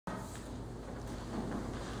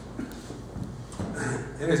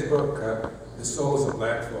In his book, The Souls of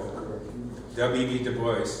Black Folk, W.B. Du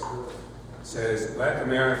Bois says Black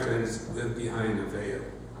Americans live behind a veil.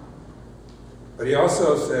 But he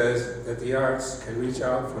also says that the arts can reach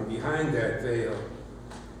out from behind that veil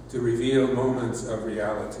to reveal moments of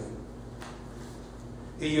reality.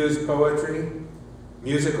 He used poetry,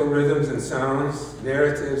 musical rhythms and sounds,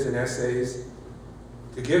 narratives and essays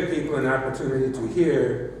to give people an opportunity to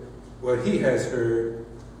hear what he has heard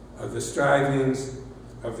of the strivings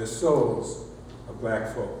of the souls of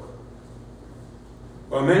Black folk.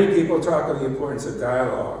 While many people talk of the importance of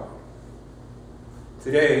dialogue,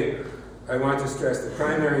 today I want to stress the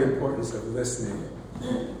primary importance of listening.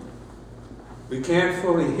 We can't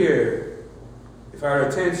fully hear if our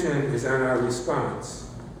attention is on our response.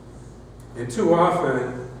 And too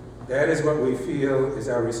often, that is what we feel is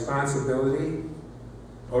our responsibility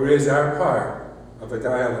or is our part of a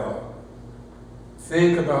dialogue.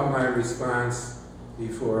 Think about my response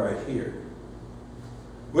before I hear.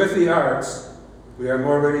 With the arts, we are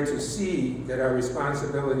more ready to see that our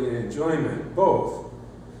responsibility and enjoyment both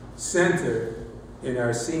center in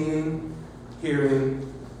our seeing,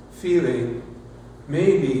 hearing, feeling,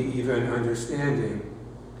 maybe even understanding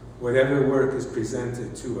whatever work is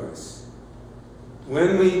presented to us.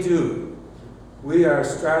 When we do, we are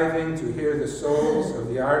striving to hear the souls of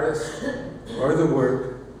the artist or the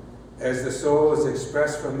work as the soul is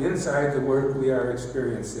expressed from inside the work we are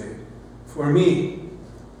experiencing. For me,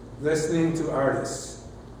 listening to artists'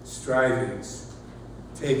 strivings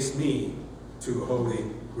takes me to holy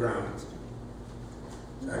ground.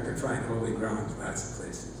 I can find holy ground in lots of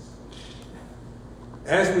places.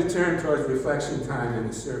 As we turn towards reflection time in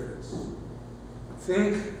the service,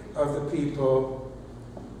 think of the people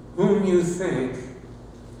whom you think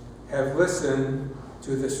have listened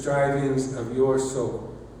to the strivings of your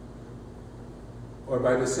soul. Or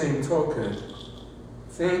by the same token,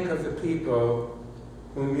 think of the people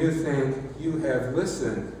whom you think you have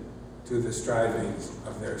listened to the strivings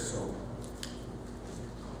of their soul.